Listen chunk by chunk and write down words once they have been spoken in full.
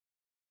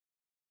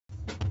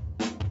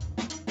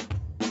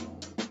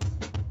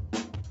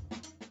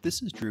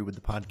This is Drew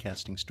with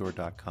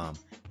thepodcastingstore.com,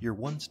 your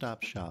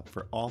one-stop shop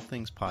for all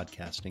things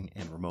podcasting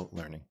and remote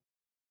learning.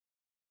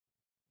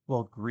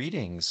 Well,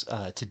 greetings.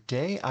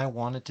 Today I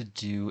wanted to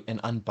do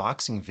an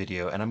unboxing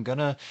video, and I'm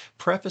gonna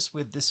preface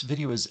with this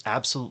video is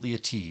absolutely a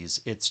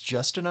tease. It's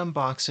just an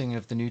unboxing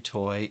of the new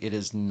toy. It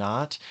is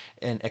not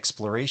an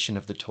exploration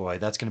of the toy.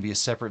 That's going to be a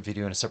separate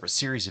video and a separate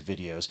series of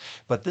videos.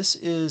 But this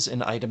is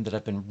an item that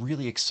I've been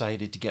really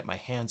excited to get my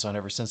hands on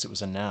ever since it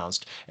was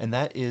announced, and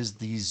that is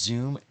the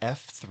Zoom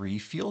F3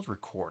 field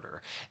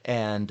recorder.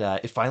 And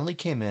it finally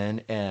came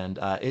in, and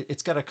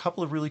it's got a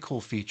couple of really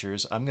cool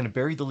features. I'm going to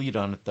bury the lead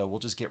on it though. We'll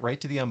just get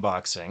right to the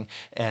unboxing,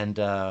 and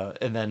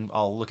then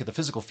I'll look at the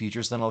physical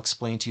features. Then I'll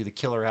explain to you the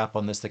killer app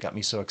on this that got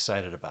me so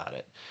excited about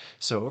it.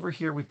 So over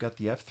here we've got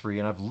the F3,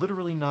 and I've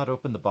literally not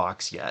opened the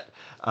box yet.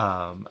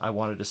 I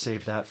wanted to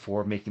save that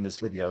for making this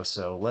video,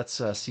 so let's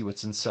see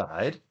what's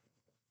inside.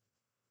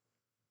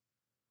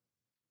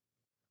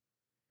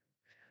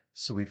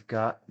 So we've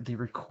got the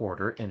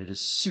recorder, and it is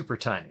super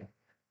tiny.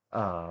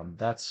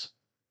 That's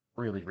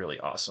really, really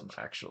awesome,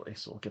 actually.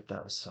 So we'll get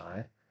that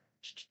aside.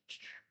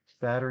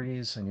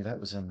 Batteries, I knew that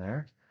was in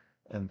there.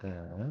 And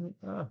then,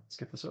 let's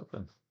get this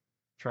open.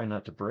 Try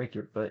not to break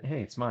it, but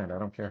hey, it's mine. I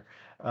don't care.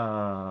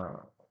 Uh,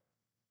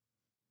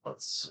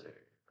 let's see.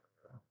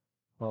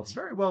 Well, it's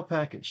very well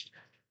packaged,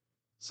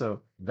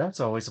 so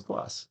that's always a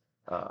plus.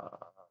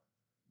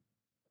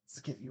 Let's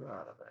get you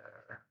out of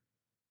there.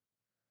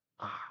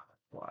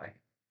 Why?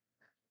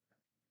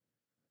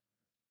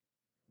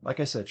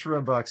 Like I said,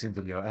 true unboxing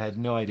video. I had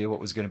no idea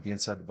what was going to be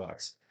inside the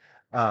box.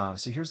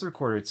 So here's the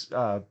recorder. It's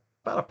about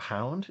a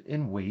pound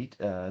in weight.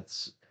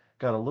 It's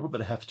got a little bit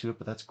of heft to it,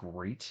 but that's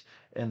great.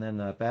 And then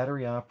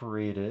battery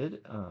operated.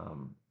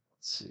 Let's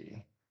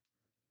see.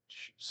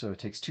 So it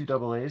takes two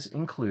AA's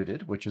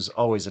included, which is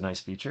always a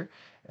nice feature.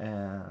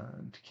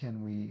 And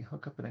can we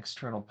hook up an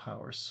external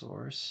power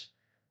source?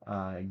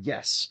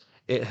 Yes,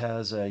 it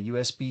has a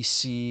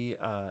USB-C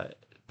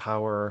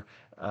power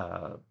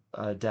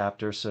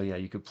adapter. So yeah,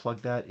 you could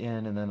plug that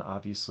in, and then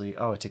obviously,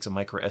 oh, it takes a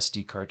micro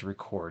SD card to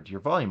record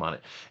your volume on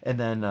it. And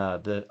then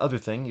the other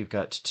thing, you've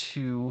got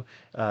two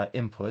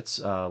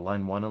inputs,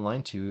 line 1 and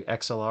line 2,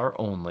 XLR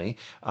only,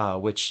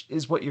 which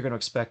is what you're going to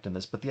expect in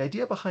this. But the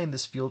idea behind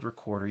this field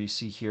recorder you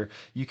see here,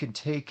 you can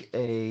take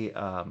a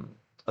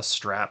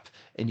strap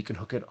and you can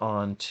hook it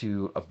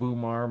onto a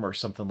boom arm or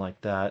something like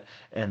that,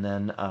 and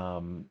then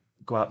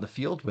go out in the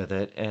field with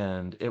it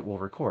and it will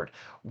record.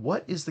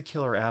 What is the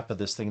killer app of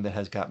this thing that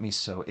has got me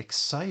so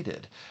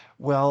excited?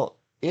 Well,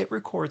 it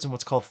records in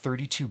what's called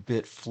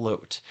 32-bit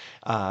float.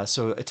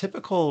 So a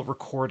typical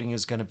recording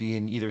is going to be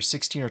in either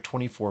 16 or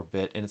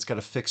 24-bit, and it's got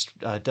a fixed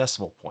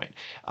decimal point.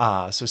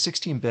 So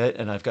 16-bit,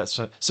 and I've got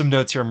some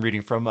notes here I'm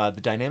reading from. The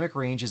dynamic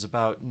range is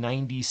about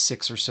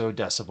 96 or so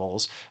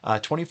decibels.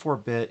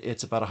 24-bit,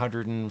 it's about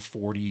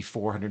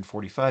 144,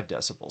 145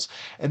 decibels.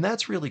 And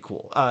that's really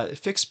cool.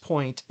 Fixed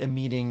point,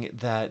 meaning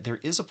that there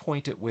is a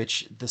point at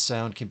which the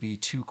sound can be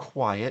too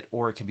quiet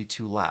or it can be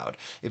too loud.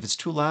 If it's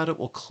too loud, it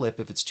will clip.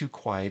 If it's too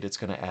quiet, it's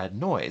going to add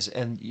noise.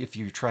 And if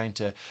you're trying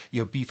to,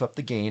 beef up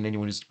the gain,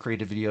 anyone who's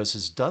created videos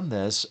has done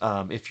this.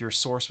 If your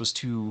source was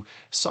too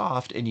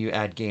soft and you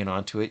add gain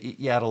onto it,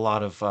 you add a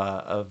lot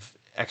of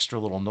extra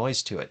little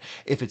noise to it.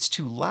 If it's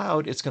too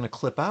loud, it's going to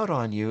clip out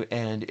on you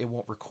and it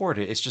won't record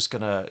it. It's just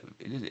going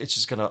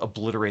to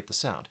obliterate the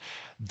sound.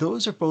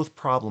 Those are both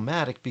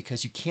problematic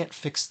because you can't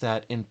fix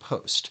that in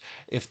post.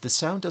 If the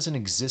sound doesn't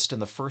exist in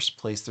the first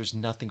place, there's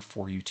nothing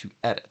for you to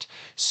edit.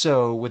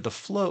 So with the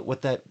float,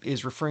 what that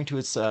is referring to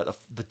is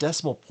the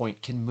decimal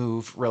point can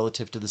move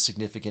relative to the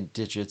significant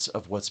digits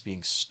of what's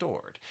being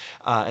stored,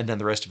 and then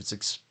the rest of it's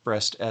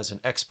expressed as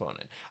an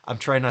exponent. I'm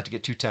trying not to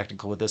get too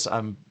technical with this.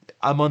 I'm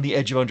on the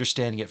edge of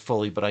understanding it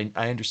fully, but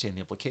I understand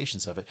the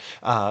implications of it.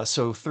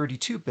 So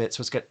 32-bit,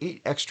 so it's got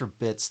 8 extra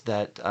bits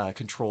that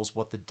controls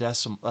what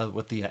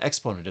the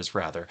exponent is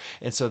rather,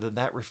 and so then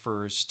that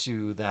refers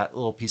to that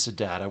little piece of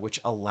data,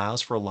 which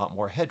allows for a lot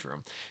more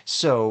headroom.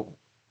 So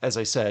as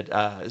I said,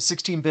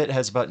 16-bit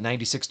has about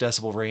 96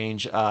 decibel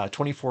range.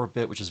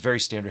 24-bit, which is very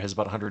standard, has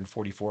about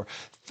 144.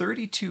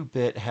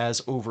 32-bit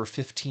has over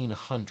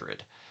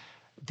 1500.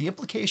 The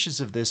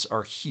implications of this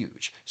are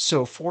huge.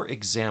 So, for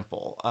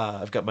example,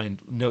 I've got my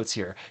notes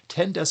here.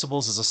 10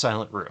 decibels is a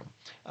silent room.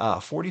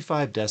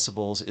 45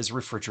 decibels is a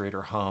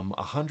refrigerator hum.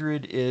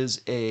 100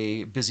 is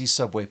a busy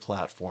subway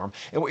platform.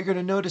 And what you're going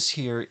to notice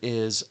here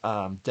is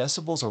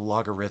decibels are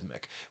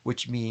logarithmic,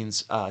 which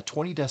means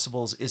 20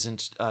 decibels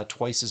isn't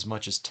twice as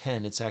much as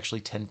 10. It's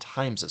actually 10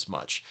 times as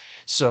much.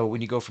 So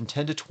when you go from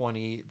 10 to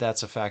 20,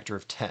 that's a factor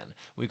of 10.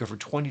 When you go from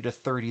 20 to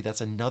 30,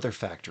 that's another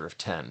factor of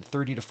 10.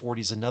 30 to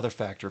 40 is another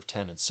factor of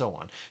 10, and so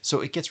on. So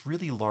it gets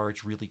really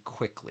large really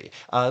quickly,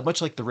 much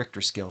like the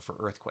Richter scale for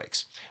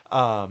earthquakes.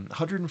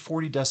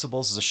 140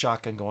 decibels is a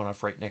shotgun going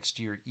off right next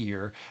to your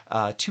ear.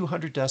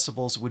 200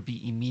 decibels would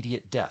be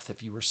immediate death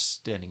if you were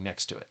standing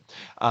next to it.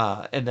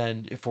 And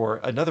then for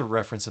another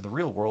reference in the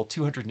real world,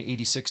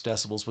 286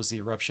 decibels was the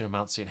eruption of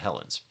Mount St.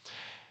 Helens.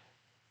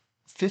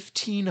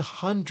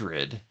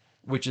 1500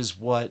 which is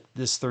what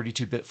this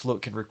 32-bit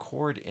float can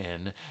record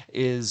in,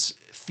 is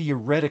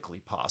theoretically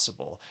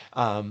possible.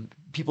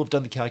 People have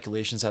done the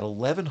calculations at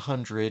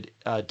 1100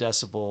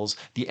 decibels.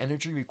 The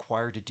energy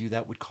required to do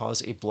that would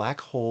cause a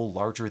black hole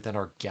larger than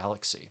our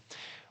galaxy.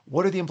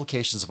 What are the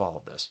implications of all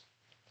of this?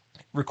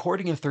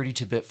 Recording in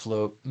 32-bit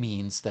float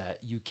means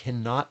that you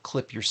cannot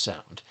clip your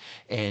sound,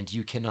 and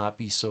you cannot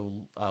be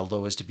so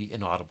low as to be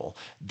inaudible.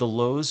 The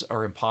lows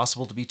are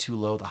impossible to be too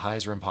low, the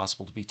highs are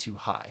impossible to be too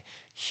high.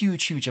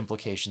 Huge, huge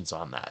implications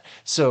on that.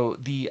 So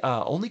the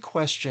only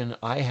question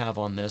I have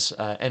on this,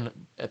 and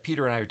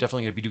Peter and I are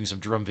definitely going to be doing some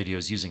drum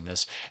videos using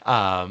this,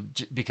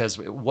 because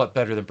what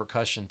better than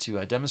percussion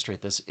to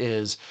demonstrate this,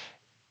 is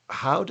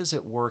how does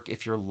it work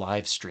if you're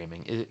live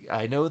streaming?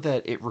 I know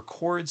that it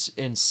records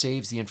and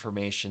saves the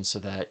information so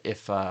that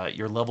if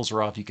your levels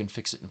are off, you can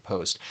fix it in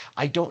post.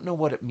 I don't know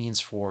what it means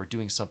for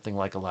doing something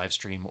like a live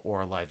stream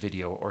or a live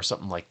video or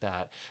something like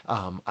that.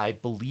 I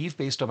believe,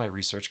 based on my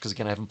research, because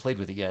again, I haven't played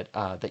with it yet,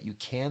 that you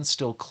can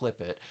still clip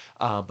it.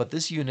 But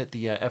this unit,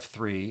 the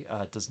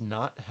F3, does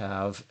not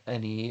have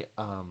any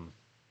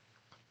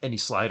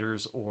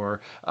sliders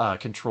or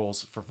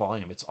controls for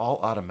volume. It's all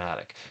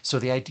automatic. So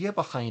the idea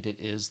behind it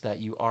is that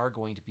you are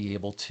going to be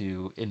able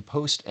to, in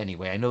post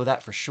anyway, I know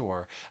that for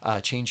sure,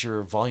 change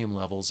your volume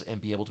levels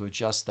and be able to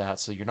adjust that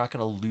so you're not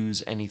going to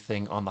lose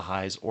anything on the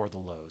highs or the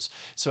lows.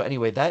 So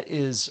anyway, that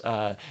is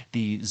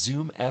the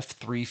Zoom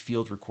F3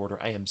 field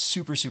recorder. I am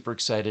super, super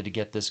excited to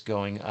get this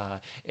going,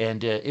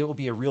 and it will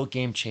be a real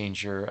game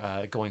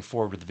changer going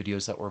forward with the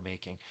videos that we're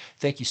making.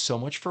 Thank you so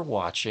much for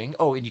watching.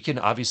 Oh, and you can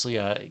obviously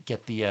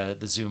get the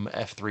Zoom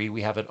F3.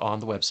 We have it on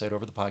the website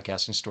over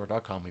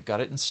thepodcastingstore.com. We've got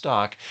it in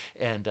stock.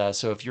 And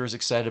so if you're as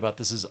excited about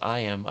this as I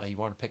am, you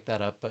want to pick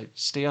that up. But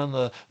stay on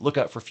the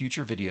lookout for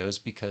future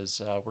videos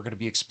because we're going to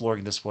be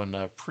exploring this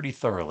one pretty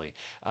thoroughly.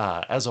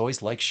 As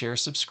always, like, share,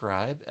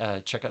 subscribe.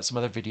 Check out some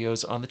other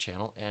videos on the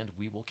channel, and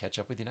we will catch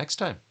up with you next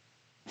time.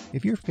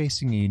 If you're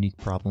facing a unique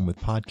problem with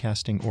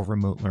podcasting or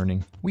remote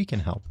learning, we can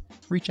help.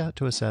 Reach out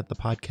to us at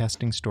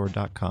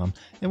thepodcastingstore.com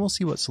and we'll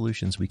see what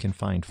solutions we can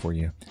find for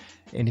you.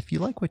 And if you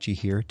like what you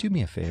hear, do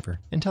me a favor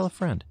and tell a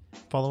friend.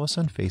 Follow us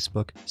on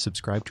Facebook,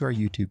 subscribe to our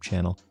YouTube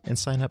channel, and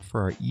sign up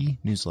for our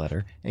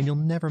e-newsletter, and you'll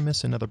never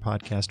miss another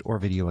podcast or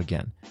video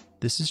again.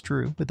 This is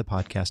Drew with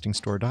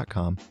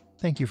thepodcastingstore.com.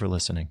 Thank you for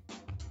listening.